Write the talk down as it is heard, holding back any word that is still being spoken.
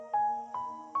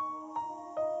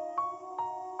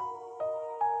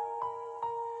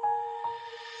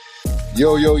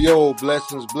Yo,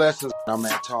 blessings. I'm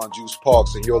Anton Juice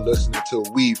Parks, and you're listening to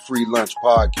Weed Free Lunch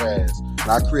Podcast. And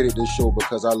I created this show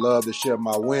because I love to share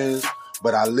my wins,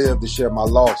 but I live to share my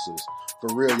losses.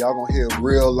 For real, y'all gonna hear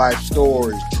real life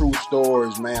stories, true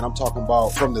stories, man. I'm talking about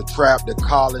from the trap, to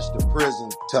college, to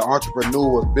prison, to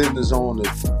entrepreneurs, business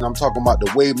owners. And I'm talking about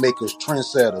the way makers,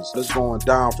 trendsetters. It's going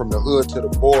down from the hood to the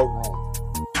boardroom.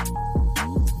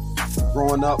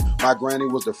 Growing up, my granny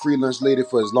was the free lunch lady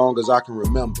for as long as I can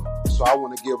remember. So I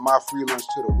want to give my free lunch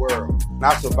to the world. And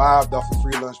I survived off of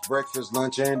free lunch, breakfast,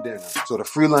 lunch, and dinner. So the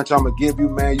free lunch I'm going to give you,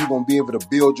 man, you're going to be able to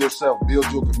build yourself, build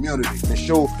your community, and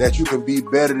show that you can be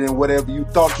better than whatever you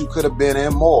thought you could have been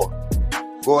and more.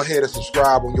 Go ahead and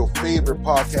subscribe on your favorite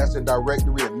podcasting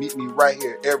directory and meet me right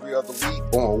here every other week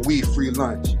on Weed Free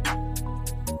Lunch.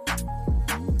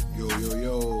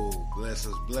 Yo.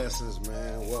 Blessings,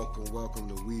 man. Welcome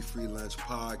to We Free Lunch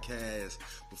Podcast.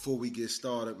 Before we get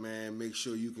started, man, make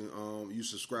sure you can you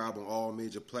subscribe on all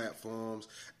major platforms: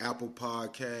 Apple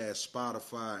Podcasts,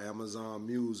 Spotify, Amazon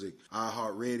Music,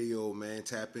 iHeartRadio, man.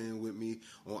 Tap in with me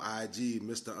on IG,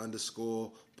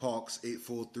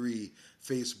 Mr._Parks843,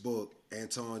 Facebook,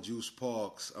 Anton Juice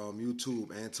Parks,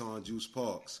 YouTube, Anton Juice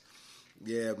Parks.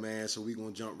 Yeah, man, so we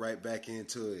gonna jump right back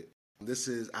into it. This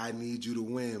is I Need You to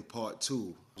Win Part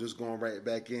Two. Just going right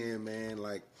back in, man.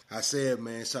 Like I said,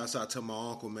 man, shouts out to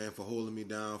my uncle, man, for holding me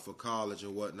down for college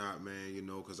and whatnot, man, you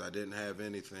know, because I didn't have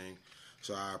anything.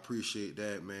 So I appreciate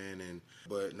that, man.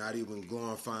 But not even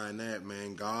glorifying that,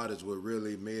 man, God is what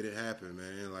really made it happen,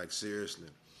 man. Like, seriously.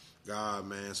 God,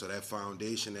 man. So that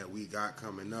foundation that we got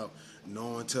coming up,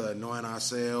 knowing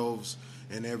ourselves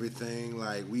and everything,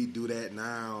 like we do that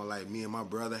now. Like me and my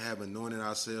brother have anointed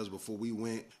ourselves before we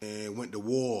went to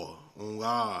war on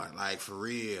God, like for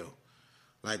real.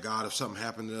 Like, God, if something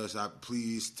happened to us,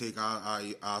 please take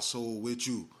our soul with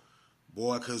you,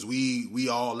 boy, because we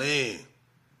all in.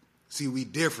 See, we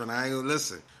different. I ain't gonna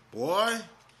listen, boy.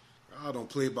 God don't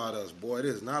play about us, boy. It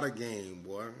is not a game,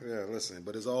 boy. Yeah, listen,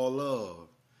 but it's all love.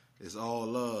 It's all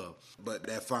love. But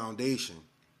that foundation,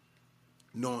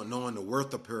 knowing the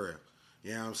worth of prayer,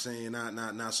 you know what I'm saying?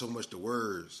 Not so much the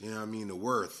words, you know what I mean? The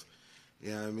worth,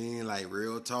 you know what I mean? Like,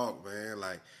 real talk, man.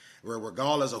 Like,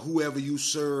 regardless of whoever you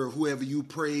serve, whoever you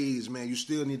praise, man, you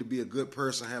still need to be a good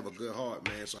person, have a good heart,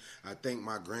 man. So I thank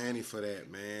my granny for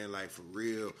that, man. Like, for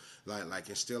real, like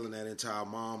instilling that into our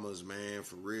mamas, man,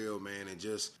 for real, man. And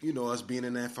just, you know, us being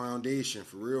in that foundation,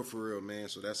 for real, man.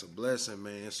 So that's a blessing,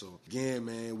 man. So again,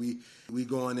 man, we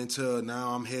going into, now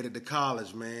I'm headed to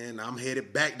college, man. I'm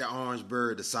headed back to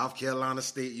Orangeburg, to South Carolina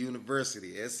State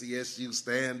University, SCSU,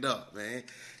 stand up, man.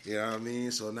 You know what I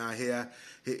mean? So now here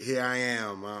I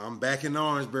am. I'm back in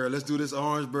Orangeburg. Let's do this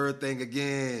Orangeburg thing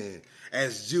again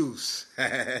as Juice,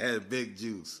 Big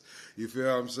Juice. You feel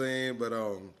what I'm saying? But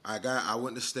I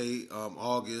went to state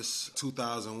August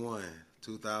 2001.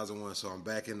 So I'm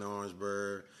back in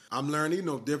Orangeburg. I'm learning, you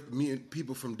know,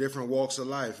 people from different walks of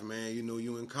life, man. You know,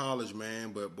 you in college,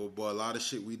 man, but a lot of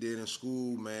shit we did in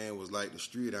school, man, was like the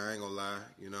street. I ain't gonna lie.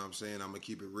 You know what I'm saying? I'm gonna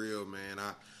keep it real, man.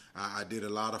 I did a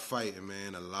lot of fighting,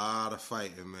 man.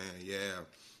 Yeah.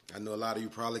 I know a lot of you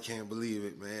probably can't believe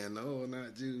it, man. No,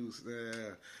 not Juice.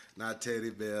 Not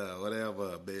Teddy Bear,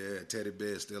 whatever. Bear. Teddy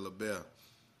Bear is still a bear.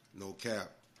 No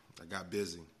cap. I got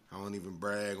busy. I don't even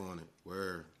brag on it.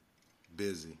 Word.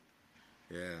 Busy.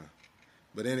 Yeah.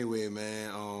 But anyway,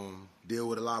 man, deal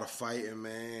with a lot of fighting,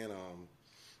 man.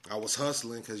 I was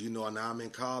hustling because, you know, now I'm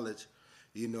in college.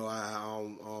 You know,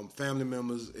 family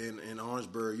members in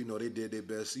Orangeburg, you know, they did their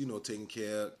best, you know, taking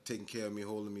care of me,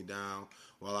 holding me down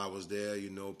while I was there, you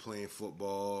know, playing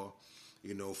football.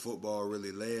 You know, football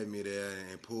really led me there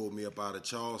and pulled me up out of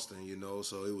Charleston, you know,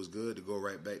 so it was good to go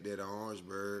right back there to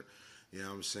Orangeburg, you know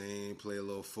what I'm saying, play a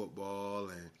little football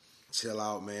and chill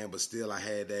out, man, but still I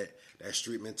had that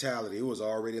street mentality. It was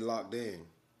already locked in.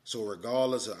 So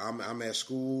regardless of, I'm at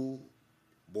school,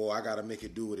 boy, I got to make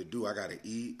it do what it do. I got to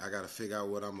eat. I got to figure out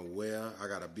what I'm going to wear. I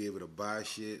got to be able to buy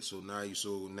shit. So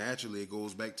naturally it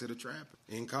goes back to the trapping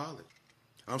in college.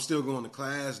 I'm still going to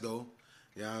class, though.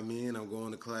 You know what I mean? I'm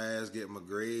going to class, getting my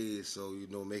grades, so, you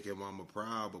know, making mama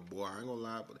proud. But, boy, I ain't going to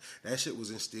lie, but that shit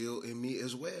was instilled in me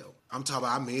as well. I'm talking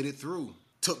about I made it through.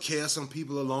 Took care of some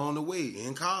people along the way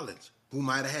in college who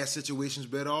might have had situations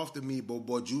better off than me. But,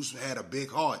 boy, Juice had a big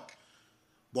heart.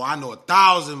 Boy, I know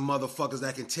 1,000 motherfuckers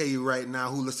that can tell you right now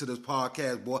who listen to this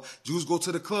podcast, boy. Juice go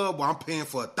to the club, boy, I'm paying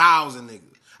for 1,000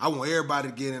 niggas. I want everybody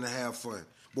to get in and have fun.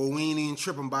 Boy, we ain't even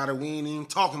tripping about it. We ain't even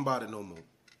talking about it no more.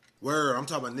 Word, I'm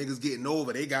talking about niggas getting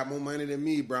over. They got more money than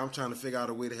me, bro. I'm trying to figure out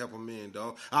a way to help them in,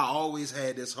 dog. I always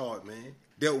had this heart, man.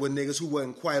 Dealt with niggas who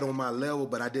wasn't quite on my level,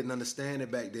 but I didn't understand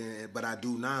it back then, but I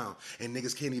do now. And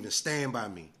niggas can't even stand by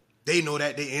me. They know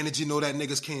that, their energy know that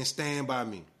niggas can't stand by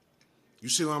me. You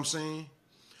see what I'm saying?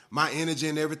 My energy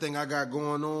and everything I got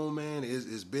going on, man,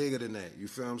 is bigger than that. You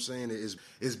feel what I'm saying?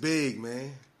 It's big,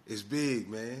 man. It's big,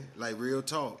 man. Like real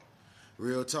talk.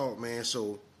 Real talk, man.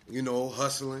 So, you know,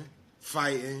 hustling,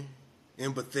 fighting,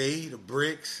 empathy, the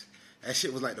bricks. That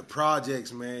shit was like the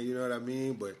projects, man. You know what I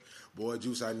mean? But, boy,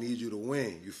 Juice, I need you to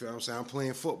win. You feel what I'm saying? I'm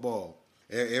playing football.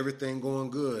 Everything going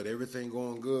good. Everything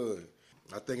going good.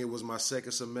 I think it was my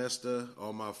second semester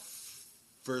or my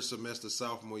first semester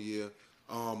sophomore year.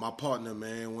 My partner,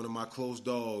 man, one of my close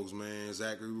dogs, man,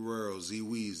 Zachary Rural, Z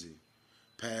Weezy,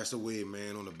 passed away,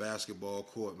 man, on the basketball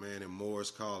court, man, in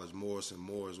Morris College, Morris,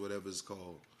 whatever it's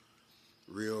called.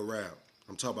 Real rap.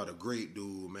 I'm talking about a great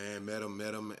dude, man. Met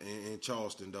him in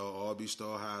Charleston, dog, Albee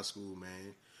Star High School,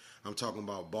 man. I'm talking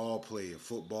about ball player,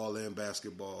 football and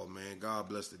basketball, man. God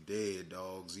bless the dead,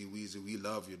 dog. Z Weezy, we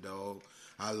love you, dog.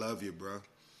 I love you, bro.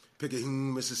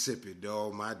 Picayune, Mississippi,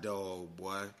 dog, my dog,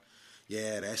 boy.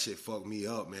 Yeah, that shit fucked me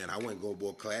up, man. I went to go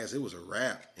to class. It was a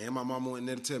rap. And my mama went in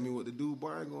there to tell me what to do.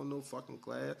 Boy, I ain't going to no fucking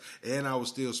class. And I was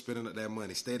still spending up that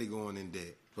money, steady going in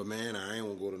debt. But, man, I ain't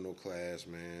going to go to no class,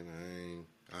 man.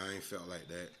 I ain't felt like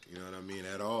that. You know what I mean?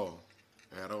 At all.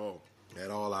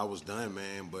 I was done,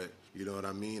 man. But, you know what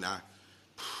I mean?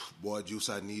 Boy, Juice,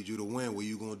 I need you to win. What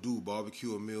you going to do?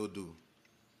 Barbecue or mildew?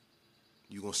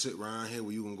 You gonna sit around here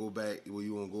where you gonna go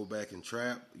back and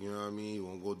trap, you know what I mean? You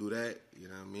gonna go do that, you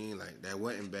know what I mean? Like, that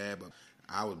wasn't bad, but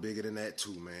I was bigger than that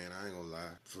too, man. I ain't gonna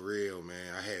lie. For real,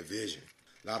 man. I had vision.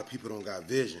 A lot of people don't got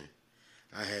vision.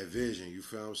 I had vision, you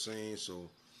feel what I'm saying? So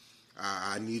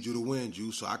I need you to win,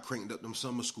 Juice. So I cranked up them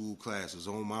summer school classes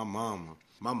on my mama.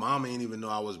 My mama ain't even know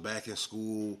I was back in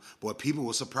school. Boy, people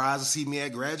were surprised to see me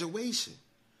at graduation.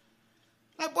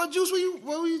 Like, boy, Juice,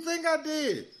 what do you think I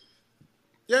did?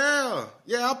 Yeah,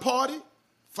 I partied.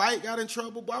 Fight, got in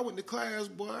trouble. Boy, I went to class,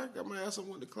 boy. I got my ass up,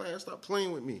 went to class. Stop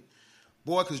playing with me.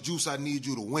 Boy, because, Juice, I need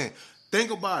you to win.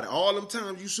 Think about it. All them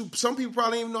times, some people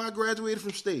probably didn't even know I graduated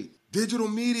from state. Digital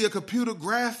media, computer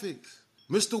graphics.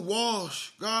 Mr.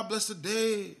 Walsh, God bless the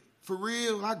dead. For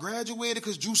real, I graduated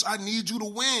because, Juice, I need you to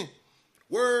win.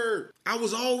 Word. I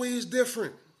was always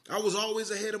different. I was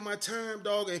always ahead of my time,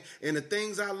 dog. And the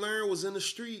things I learned was in the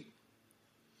street.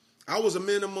 I was a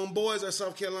minimum boys at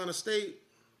South Carolina State.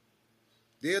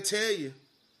 They'll tell you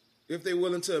if they're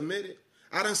willing to admit it.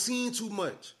 I done seen too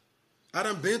much. I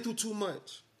done been through too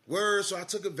much. Word, so I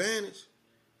took advantage.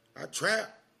 I trap,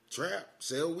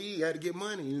 sell weed, had to get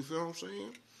money, you feel what I'm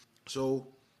saying? So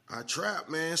I trap,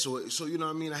 man. So you know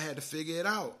what I mean? I had to figure it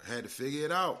out.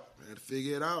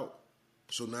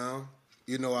 So now,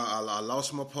 you know, I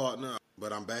lost my partner,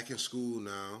 but I'm back in school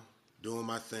now. Doing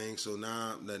my thing. So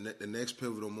now the next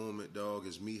pivotal moment, dog,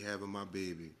 is me having my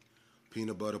baby.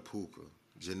 Peanut Butter Puka.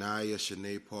 Janiyah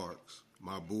Shanae Parks.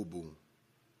 My boo-boo.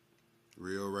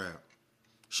 Real rap.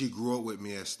 She grew up with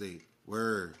me at State.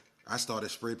 Word. I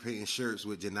started spray painting shirts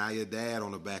with Janiyah dad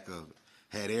on the back of it.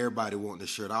 Had everybody wanting the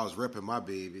shirt. I was repping my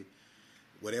baby.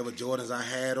 Whatever Jordans I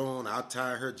had on, I'll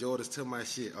tie her Jordans to my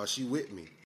shit. Or she with me.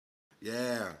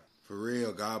 Yeah. For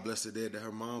real. God bless the dead to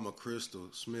her mama, Crystal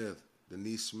Smith.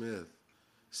 Denise Smith,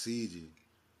 CG.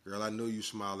 Girl, I know you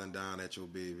smiling down at your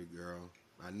baby, girl.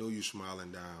 I know you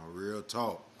smiling down. Real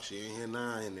talk. She ain't here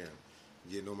now in there.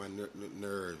 Getting on my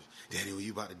nerves. Daddy, what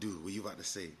you about to do? What you about to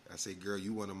say? I say, girl,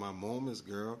 you one of my moments,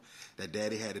 girl, that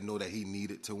daddy had to know that he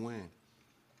needed to win.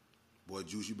 Boy,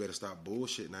 Juice, you better stop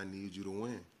bullshitting. I need you to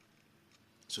win.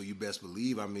 So you best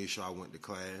believe I made sure I went to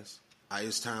class.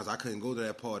 It's times I couldn't go to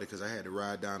that party because I had to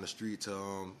ride down the street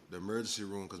to the emergency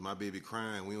room because my baby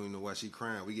crying. We don't even know why she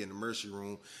crying. We get in the emergency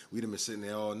room. We done been sitting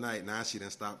there all night. Now she done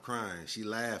stopped crying. She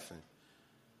laughing.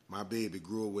 My baby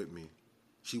grew up with me.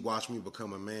 She watched me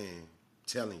become a man.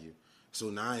 Telling you. So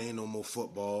now ain't no more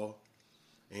football.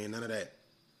 Ain't none of that.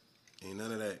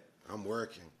 I'm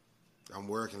working.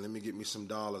 Let me get me some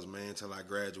dollars, man, till I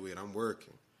graduate. I'm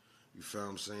working. You feel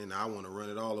what I'm saying? Now I want to run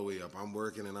it all the way up. I'm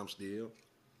working and I'm still...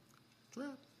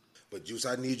 But Juice,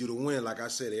 I need you to win. Like I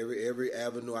said, every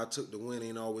avenue I took to win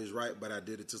ain't always right, but I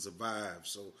did it to survive.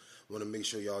 So I want to make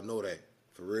sure y'all know that.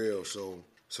 For real. So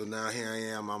now here I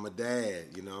am. I'm a dad.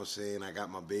 You know what I'm saying? I got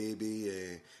my baby,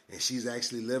 and she's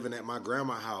actually living at my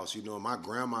grandma's house. You know, my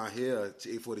grandma here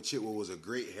for the Chitwood was a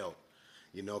great help.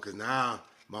 You know, because now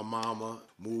my mama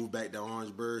moved back to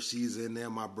Orangeburg. She's in there.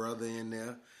 My brother in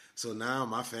there. So now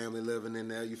my family living in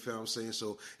there, you feel what I'm saying?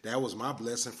 So that was my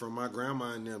blessing from my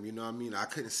grandma and them, you know what I mean? I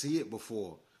couldn't see it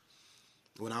before.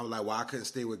 When I was like, well, I couldn't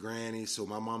stay with Granny, so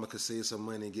my mama could save some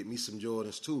money and get me some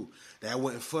Jordans too. That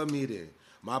wasn't for me then.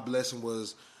 My blessing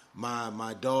was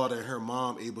my daughter and her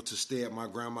mom able to stay at my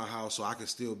grandma's house so I could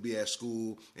still be at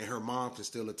school and her mom can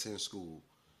still attend school.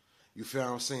 You feel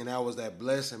what I'm saying? That was that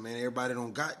blessing, man. Everybody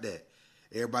don't got that.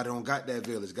 Everybody don't got that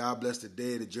village. God bless the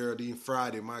dead, the Geraldine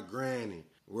Friday, my granny.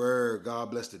 Word,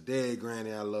 God bless the dead,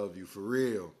 Granny, I love you, for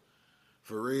real.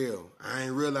 For real. I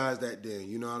ain't realized that then,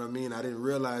 you know what I mean? I didn't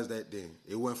realize that then.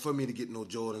 It wasn't for me to get no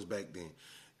Jordans back then.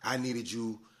 I needed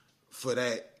you for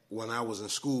that when I was in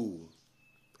school.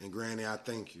 And Granny, I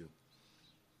thank you.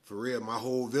 For real, my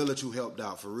whole village who helped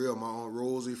out, for real. My Aunt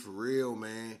Rosie, for real,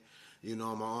 man. You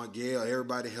know, my Aunt Gail,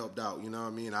 everybody helped out, you know what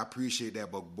I mean? I appreciate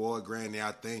that, but boy, Granny,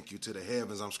 I thank you to the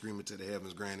heavens. I'm screaming to the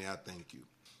heavens, Granny, I thank you.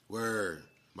 Word.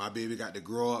 My baby got to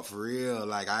grow up for real.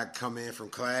 Like, I come in from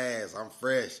class, I'm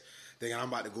fresh, thinking I'm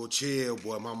about to go chill,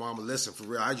 boy. My mama, listen, for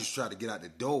real, I just try to get out the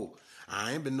door.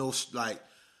 I ain't been no, like,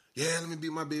 yeah, let me be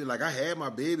my baby. Like, I had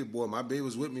my baby, boy. My baby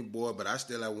was with me, boy, but I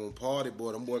still had one party,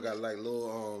 boy. Them boy got, like,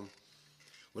 little,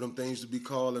 what them things to be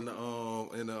called in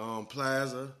the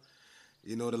plaza.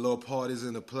 You know, the little parties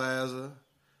in the plaza.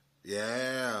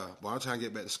 Yeah. Boy, I'm trying to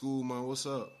get back to school, man. What's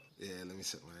up? Yeah, let me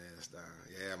sit my ass down.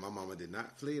 Yeah, my mama did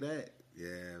not play that.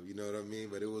 Yeah, you know what I mean?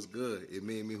 But it was good. It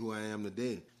made me who I am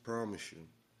today. Promise you.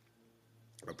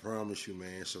 I promise you,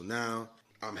 man. So now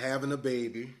I'm having a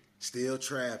baby, still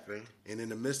trapping, and in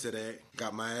the midst of that,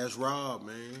 got my ass robbed,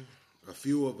 man. A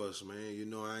few of us, man. You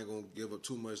know, I ain't gonna give up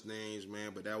too much names,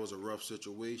 man, but that was a rough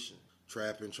situation.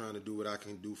 Trapping, trying to do what I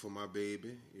can do for my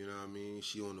baby. You know what I mean?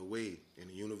 She on the way in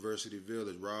the University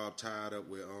Village. Rob tied up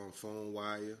with phone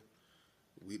wire.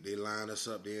 They lined us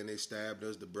up there and they stabbed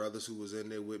us. The brothers who was in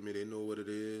there with me, they know what it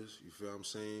is. You feel what I'm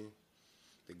saying?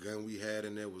 The gun we had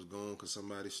in there was gone because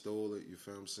somebody stole it. You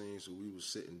feel what I'm saying? So we was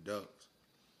sitting ducks.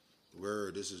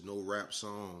 Word, this is no rap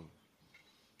song.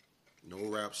 No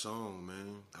rap song,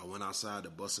 man. I went outside to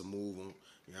bust a move on,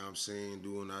 you know what I'm saying,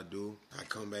 do what I do. I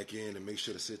come back in to make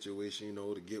sure the situation, you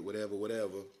know, to get whatever.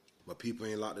 But people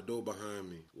ain't locked the door behind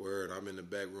me. Word, I'm in the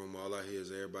back room. All I hear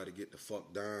is everybody get the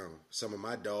fuck down. Some of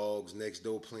my dogs next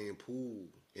door playing pool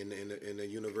in the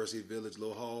University Village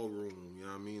little hall room. You know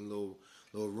what I mean? Little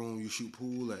room you shoot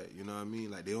pool at. You know what I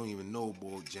mean? Like, they don't even know,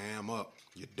 boy. Jam up.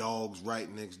 Your dog's right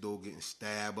next door getting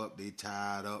stabbed up. They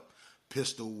tied up.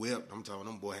 Pistol whipped. I'm talking,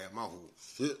 them boy had my whole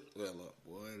shit well up,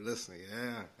 boy. Listen,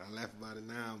 yeah, I laugh about it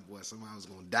now, boy. Somebody was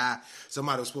gonna die.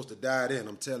 Somebody was supposed to die then.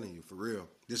 I'm telling you, for real.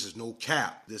 This is no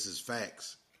cap. This is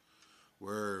facts.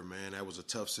 Word, man. That was a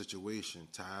tough situation.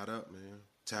 Tied up, man.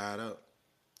 Tied up.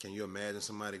 Can you imagine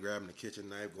somebody grabbing a kitchen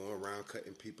knife, going around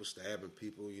cutting people, stabbing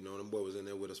people? You know, them boy was in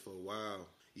there with us for a while.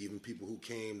 Even people who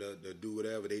came to do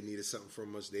whatever, they needed something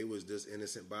from us. They was just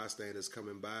innocent bystanders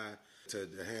coming by to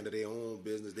handle their own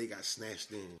business. They got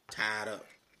snatched in, tied up,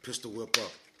 pistol whip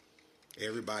up.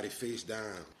 Everybody face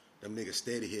down. Them niggas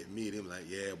steady hitting me. Them like,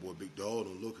 yeah, boy, big dog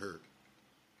don't look hurt.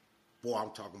 Boy,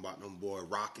 I'm talking about them boy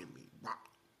rocking me. Rock.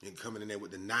 And coming in there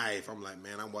with the knife. I'm like,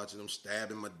 man, I'm watching them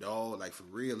stabbing my dog. Like, for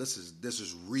real, this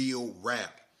is real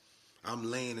rap. I'm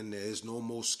laying in there. There's no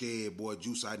more scared, boy.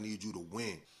 Juice, I need you to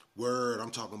win. Word,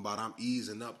 I'm talking about I'm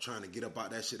easing up, trying to get up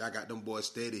out that shit. I got them boys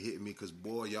steady hitting me because,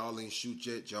 boy, y'all ain't shoot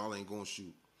yet. Y'all ain't going to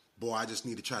shoot. Boy, I just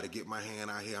need to try to get my hand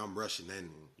out here. I'm rushing in.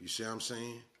 You see what I'm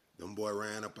saying? Them boy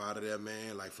ran up out of there,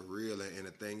 man, like for real. And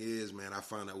the thing is, man, I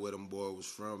found out where them boy was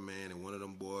from, man. And one of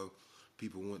them boy,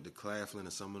 people went to Claflin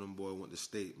and some of them boy went to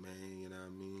State, man. You know what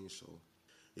I mean? So,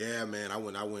 yeah, man, I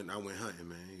went hunting,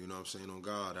 man. You know what I'm saying? On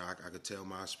God, I could tell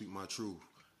I speak my truth.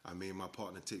 I made my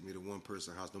partner take me to one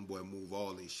person's house. Them boy move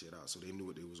all this shit out, so they knew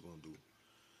what they was going to do.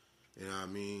 You know what I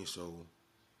mean? So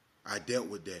I dealt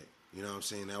with that. You know what I'm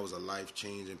saying? That was a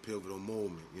life-changing, pivotal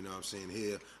moment. You know what I'm saying?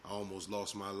 Here, I almost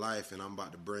lost my life, and I'm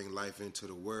about to bring life into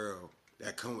the world.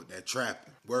 That come with that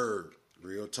trapping. Word.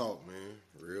 Real talk, man.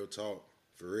 Real talk.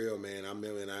 For real, man. I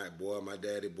remember, my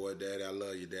daddy, I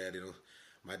love you, daddy.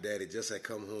 My daddy just had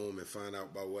come home and found out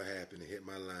about what happened and hit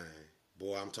my line.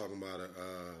 Boy, I'm talking about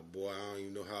boy, I don't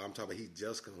even know how. I'm talking about he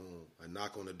just come home. A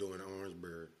knock on the door in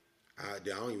Orangeburg. I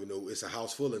don't even know. It's a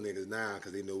house full of niggas now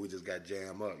because they know we just got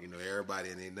jammed up. You know, everybody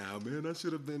in there now, man, I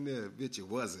should have been there. Bitch, it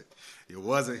wasn't. It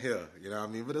wasn't here. You know what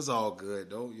I mean? But it's all good,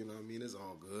 though. You know what I mean? It's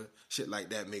all good. Shit like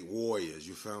that make warriors.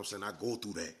 You feel what I'm saying? I go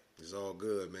through that. It's all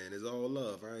good, man. It's all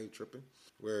love. I ain't tripping.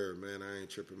 Word, man, I ain't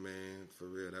tripping, man. For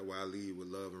real. That's why I lead with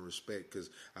love and respect because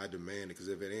I demand it. Because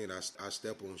if it ain't, I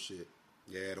step on shit.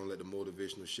 Yeah, don't let the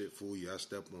motivational shit fool you. I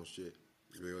step on shit.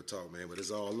 Real talk, man. But it's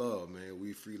all love, man.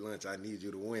 We free lunch. I need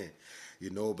you to win.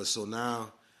 You know, but so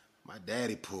now, my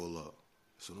daddy pull up.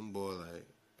 So them boy like,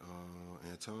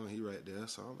 Anton, he right there.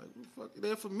 So I'm like, what the fuck, you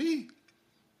there for me?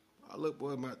 I look,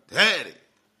 boy, my daddy.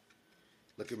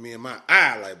 Look at me in my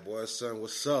eye like, boy, son,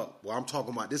 what's up? Boy, I'm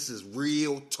talking about this is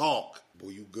real talk. Boy,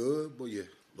 you good? Boy, you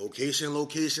location.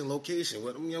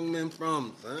 Where them young men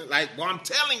from, son? Like, boy, I'm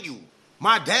telling you.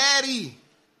 My daddy.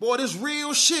 Boy, this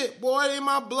real shit, boy. It ain't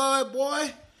my blood,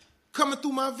 boy. Coming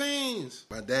through my veins.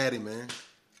 My daddy, man,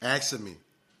 asking me,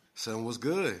 son, what's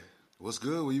good? What's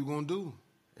good? What you gonna do?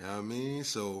 You know what I mean?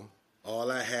 So all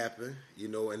that happened, you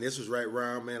know, and this was right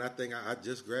around, man, I think I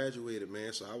just graduated,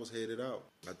 man, so I was headed out.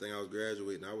 I think I was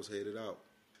graduating, I was headed out.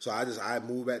 So I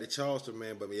moved back to Charleston,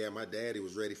 man, but yeah, my daddy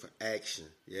was ready for action.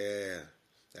 Yeah,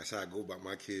 that's how I go about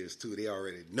my kids, too. They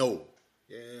already know.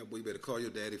 Yeah, boy, you better call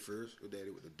your daddy first. Your daddy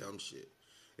with the dumb shit,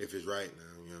 if it's right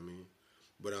now, you know what I mean?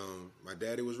 But my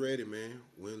daddy was ready, man.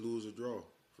 Win, lose, or draw,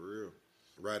 for real.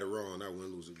 Right or wrong, not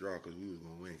win, lose, or draw, because we was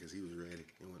going to win, because he was ready.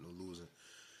 There wasn't no losing.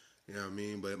 You know what I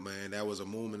mean? But, man, that was a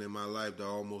moment in my life that I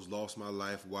almost lost my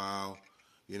life while,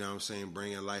 you know what I'm saying,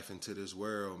 bringing life into this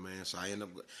world, man. So I end up,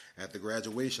 after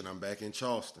graduation, I'm back in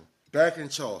Charleston.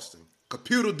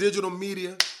 Computer digital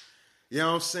media, you know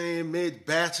what I'm saying,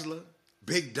 mid-bachelor.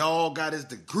 Big dog got his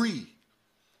degree.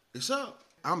 It's up.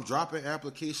 I'm dropping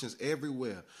applications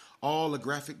everywhere. All the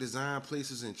graphic design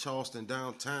places in Charleston,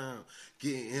 downtown,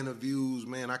 getting interviews,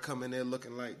 man. I come in there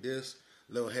looking like this.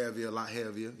 A little heavier, a lot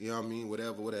heavier, you know what I mean?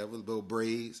 Whatever, little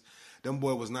braids. Them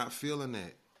boy was not feeling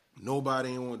that. Nobody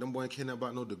ain't want, them boy ain't caring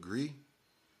about no degree.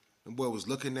 Them boy was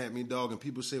looking at me, dog, and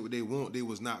people say what they want, they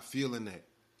was not feeling that.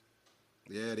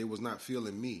 Yeah, they was not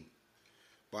feeling me.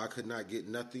 But I could not get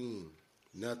nothing.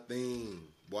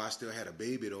 Boy, I still had a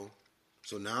baby, though.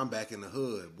 So now I'm back in the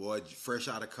hood, boy, fresh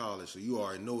out of college, so you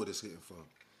already know what it's hitting from.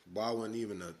 Boy, I wasn't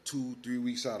even 2-3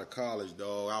 weeks out of college,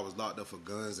 dog. I was locked up for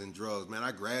guns and drugs. Man,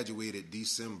 I graduated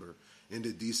end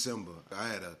of December. I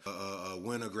had a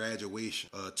winter graduation,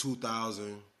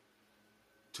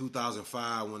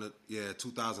 2005,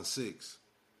 2006.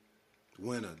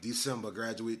 Winter, December,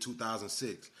 graduate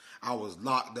 2006. I was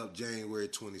locked up January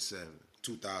 27,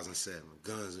 2007.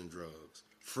 Guns and drugs.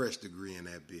 Fresh degree in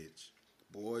that bitch.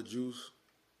 Boy, Juice,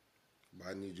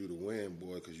 I need you to win,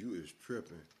 boy, because you is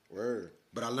tripping. Word.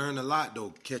 But I learned a lot,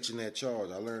 though, catching that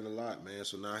charge. I learned a lot, man.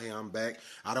 So now here I'm back.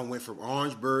 I done went from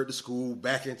Orangeburg to school,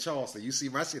 back in Charleston. You see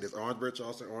my shit, it's Orangeburg,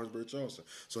 Charleston.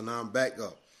 So now I'm back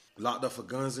up. Locked up for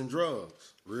guns and drugs.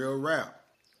 Real rap.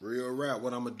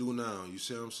 What I'm going to do now? You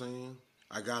see what I'm saying?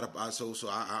 I got,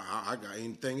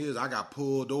 and the thing is, I got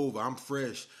pulled over. I'm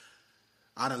fresh.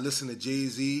 I done listen to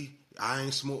Jay-Z. I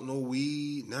ain't smoke no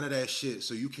weed, none of that shit.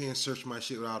 So you can't search my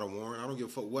shit without a warrant. I don't give a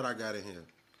fuck what I got in here.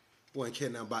 Boy, ain't care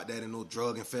nothing about that in no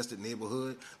drug-infested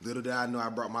neighborhood. Little did I know I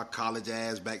brought my college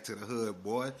ass back to the hood,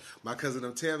 boy. My cousin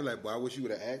them tell me like, boy, I wish you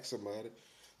would have asked somebody.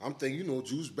 I'm thinking, you know,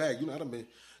 Juice back. You know, I mean,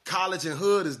 college and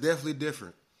hood is definitely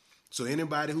different. So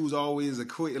anybody who's always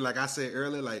equated, like I said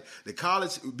earlier, like the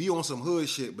college be on some hood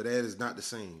shit, but that is not the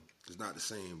same. It's not the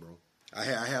same, bro. I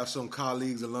have some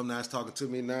colleagues, alumni talking to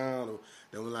me now.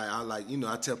 They were like,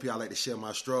 I tell people I like to share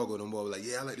my struggle. Them boys were like,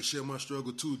 yeah, I like to share my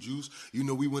struggle too, Juice. You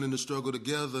know, we went in the struggle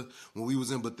together when we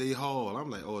was in Bethea Hall.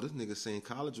 I'm like, oh, this nigga saying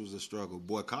college was a struggle.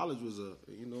 Boy, college was a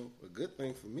good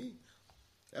thing for me.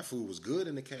 That food was good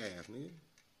in the calf, nigga.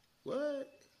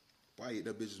 What? Boy, I ate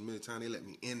that bitch as many times they let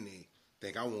me in there.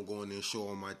 Think I won't go in there and show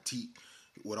on my teeth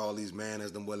with all these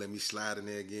manners. Them boy let me slide in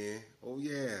there again. Oh,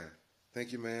 yeah.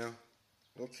 Thank you, ma'am.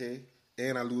 Okay.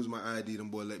 And I lose my ID, them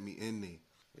boy let me in there.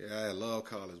 Yeah, I love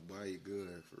college, boy. I eat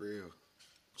good, for real.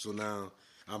 So now,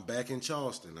 I'm back in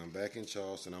Charleston. I'm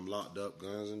locked up,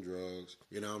 guns and drugs.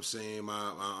 You know what I'm saying?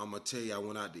 I'm going to tell you, I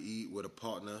went out to eat with a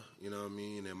partner, you know what I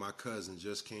mean? And my cousin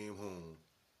just came home.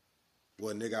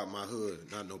 Well, nigga out my hood,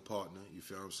 not no partner. You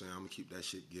feel what I'm saying? I'm going to keep that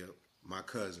shit guilt. My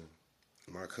cousin,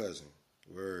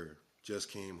 word, just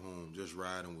came home, just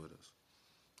riding with us.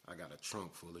 I got a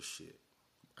trunk full of shit.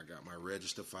 I got my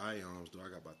registered firearms, though. I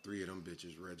got about 3 of them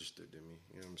bitches registered to me.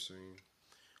 You know what I'm saying?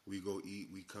 We go eat,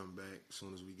 we come back. As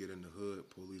soon as we get in the hood,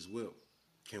 police whip.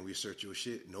 Can we search your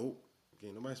shit? Nope.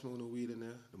 Can't nobody smoke no weed in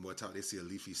there. The boy talk, they see a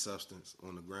leafy substance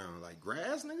on the ground. Like,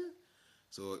 grass, nigga?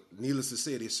 So, needless to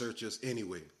say, they search us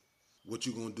anyway. What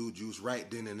you gonna do, Juice? Right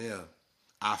then and there,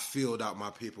 I filled out my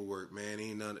paperwork, man.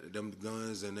 Ain't none of them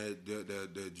guns and the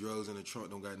drugs in the trunk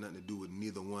don't got nothing to do with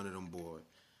neither one of them boys.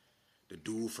 The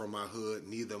dude from my hood,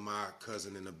 neither my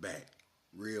cousin in the back.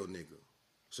 Real nigga.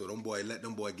 So let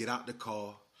them boy get out the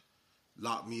car,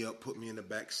 lock me up, put me in the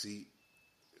back seat.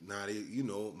 Now,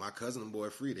 my cousin and boy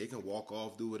free. They can walk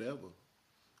off, do whatever.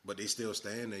 But they still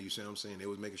stand there, you see what I'm saying? They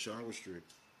was making sure I was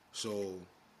strict. So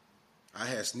I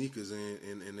had sneakers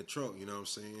in the trunk, you know what I'm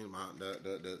saying?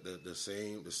 The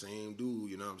same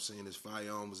dude, you know what I'm saying? His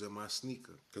firearm was in my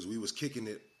sneaker. Because we was kicking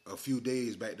it a few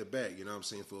days back to back, you know what I'm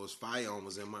saying? For his firearm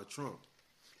was in my trunk.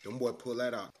 Them boy pull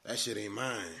that out. That shit ain't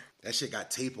mine. That shit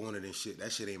got tape on it and shit.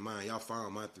 That shit ain't mine. Y'all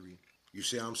found my 3. You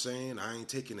see what I'm saying? I ain't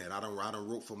taking that. I done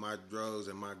wrote for my drugs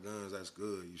and my guns. That's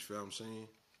good. You feel what I'm saying?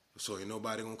 So ain't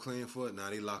nobody gonna claim for it. Now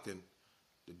they locking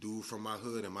the dude from my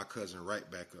hood and my cousin right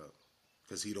back up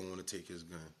because he don't want to take his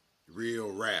gun.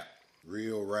 Real rap.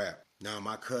 Real rap. Now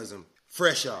my cousin,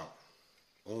 fresh out,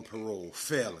 on parole,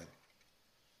 failing.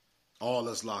 All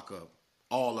us lock up.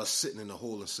 All us sitting in the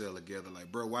holding cell together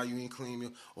like, bro, why you ain't claim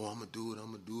your... Oh, I'm going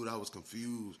to do it. I was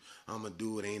confused. I'm going to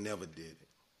do it. Ain't never did it.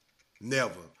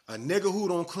 Never. A nigga who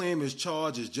don't claim his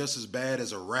charge is just as bad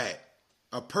as a rat.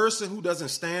 A person who doesn't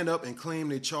stand up and claim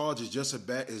their charge is just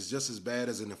as bad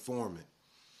as an informant.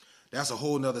 That's a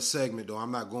whole nother segment, though.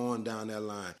 I'm not going down that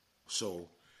line. So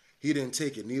he didn't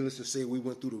take it. Needless to say, we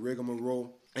went through the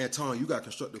rigmarole. Anton, you got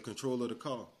constructive control of the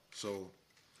car. So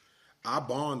I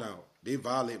bond out. They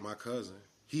violate my cousin.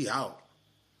 He out.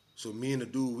 So me and the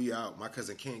dude, we out. My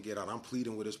cousin can't get out. I'm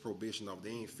pleading with his probation off.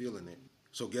 They ain't feeling it.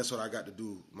 So guess what I got to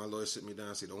do? My lawyer sit me down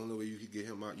and said, the only way you can get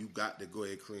him out, you got to go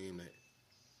ahead and claim that.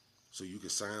 So you can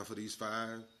sign for these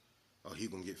 5, or he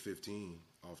gonna get 15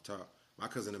 off top. My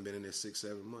cousin done been in there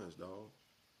 6-7 months, dog.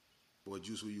 Boy,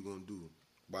 Juice, what you gonna do?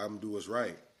 What I'm gonna do is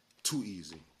right. Too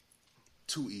easy.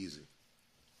 Too easy.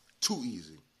 Too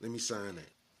easy. Let me sign that.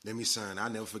 Let me sign. I'll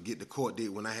never forget the court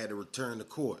date when I had to return to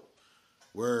court.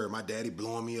 Word, my daddy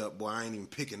blowing me up. Boy, I ain't even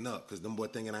picking up because them boy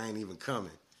thinking I ain't even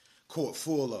coming. Court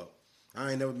full up.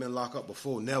 I ain't never been locked up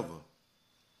before, never.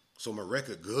 So my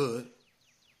record good.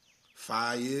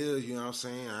 5 years, you know what I'm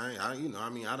saying?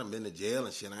 I done been to jail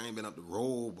and shit. I ain't been up the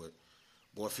road, but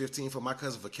boy, 15 for my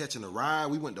cousin for catching a ride.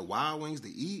 We went to Wild Wings to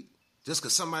eat just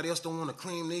because somebody else don't want to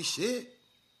claim their shit.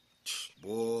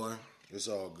 Boy, it's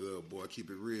all good, boy.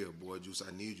 Keep it real, boy. Juice,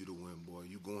 I need you to win, boy.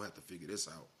 You gonna have to figure this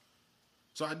out.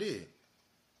 So I did.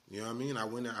 You know what I mean? I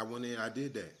went there, I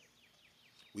did that.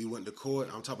 We went to court.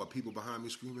 I'm talking about people behind me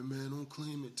screaming, man, don't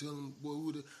claim it. Tell them,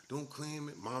 boy, don't claim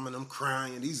it. Mom and them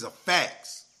crying. These are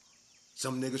facts.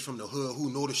 Some niggas from the hood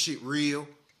who know the shit real,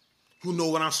 who know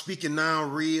what I'm speaking now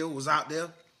real, was out there.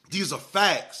 These are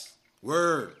facts.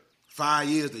 Word. 5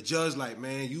 years. The judge like,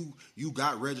 man, you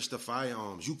got registered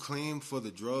firearms. You claimed for the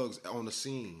drugs on the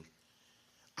scene.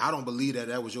 I don't believe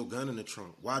that was your gun in the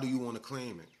trunk. Why do you want to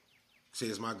claim it? Say,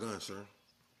 it's my gun, sir.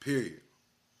 Period.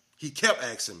 He kept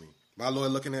asking me. My lawyer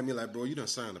looking at me like, bro, you done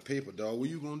signed the paper, dog. What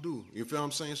you gonna do? You feel what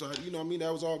I'm saying? So, you know what I mean?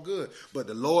 That was all good. But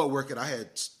the Lord working, I had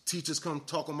teachers come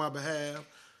talk on my behalf.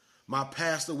 My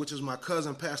pastor, which is my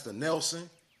cousin, Pastor Nelson.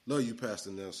 Love you,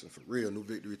 Pastor Nelson. For real. New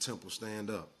Victory Temple,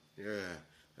 stand up. Yeah.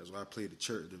 That's why I played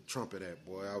the trumpet at,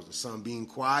 boy. I was the Sunbeam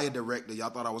Choir director. Y'all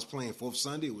thought I was playing 4th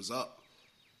Sunday. It was up.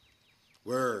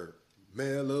 Word.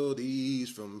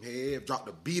 Melodies from heaven. Drop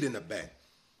the beat in the back.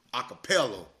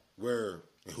 Acapella. Word.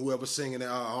 And whoever singing that,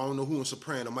 I don't know who in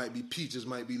soprano. Might be Peaches,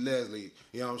 might be Leslie.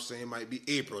 You know what I'm saying? Might be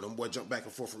April. Them boy jump back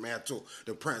and forth from alto.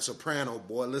 The soprano,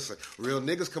 boy. Listen, real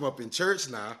niggas come up in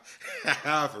church now.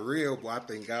 For real, boy. I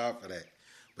thank God for that.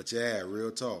 But yeah,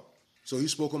 real talk. So he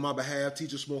spoke on my behalf.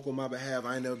 Teachers spoke on my behalf.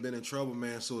 I ain't never been in trouble,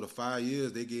 man. So the 5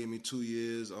 years, they gave me 2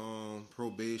 years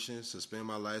probation, suspend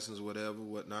my license, whatever,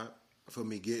 whatnot, for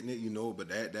me getting it, you know. But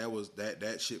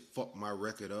that shit fucked my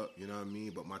record up, you know what I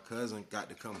mean? But my cousin got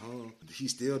to come home. He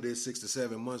still did 6 to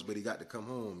 7 months, but he got to come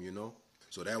home, you know.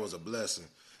 So that was a blessing.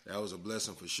 That was a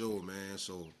blessing for sure, man.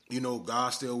 So, you know,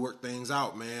 God still worked things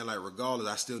out, man. Like, regardless,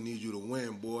 I still need you to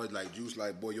win, boy. Like, Juice,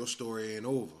 like, boy, your story ain't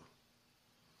over.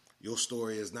 Your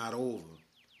story is not over.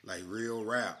 Like, real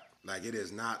rap. Like, it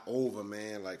is not over,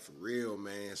 man. Like, for real,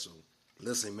 man. So,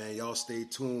 listen, man, y'all stay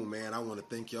tuned, man. I want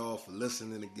to thank y'all for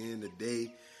listening again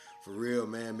today. For real,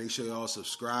 man. Make sure y'all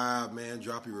subscribe, man.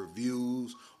 Drop your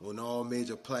reviews on all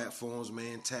major platforms,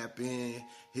 man. Tap in.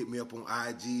 Hit me up on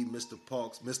IG, Mr.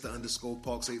 Parks,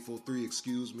 Mr_Parks843,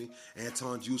 excuse me.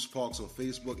 Anton Juice Parks on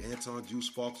Facebook, Anton Juice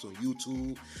Parks on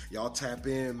YouTube. Y'all tap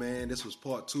in, man. This was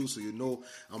part 2, so you know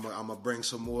I'm going to bring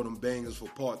some more of them bangers for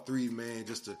part 3, man.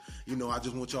 Just to, you know, I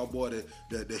just want y'all boy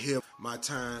to hear my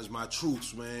times, my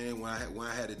truths, man, when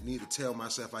I had to need to tell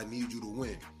myself I need you to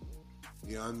win.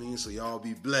 You know what I mean? So y'all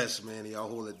be blessed, man, and y'all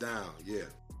hold it down. Yeah.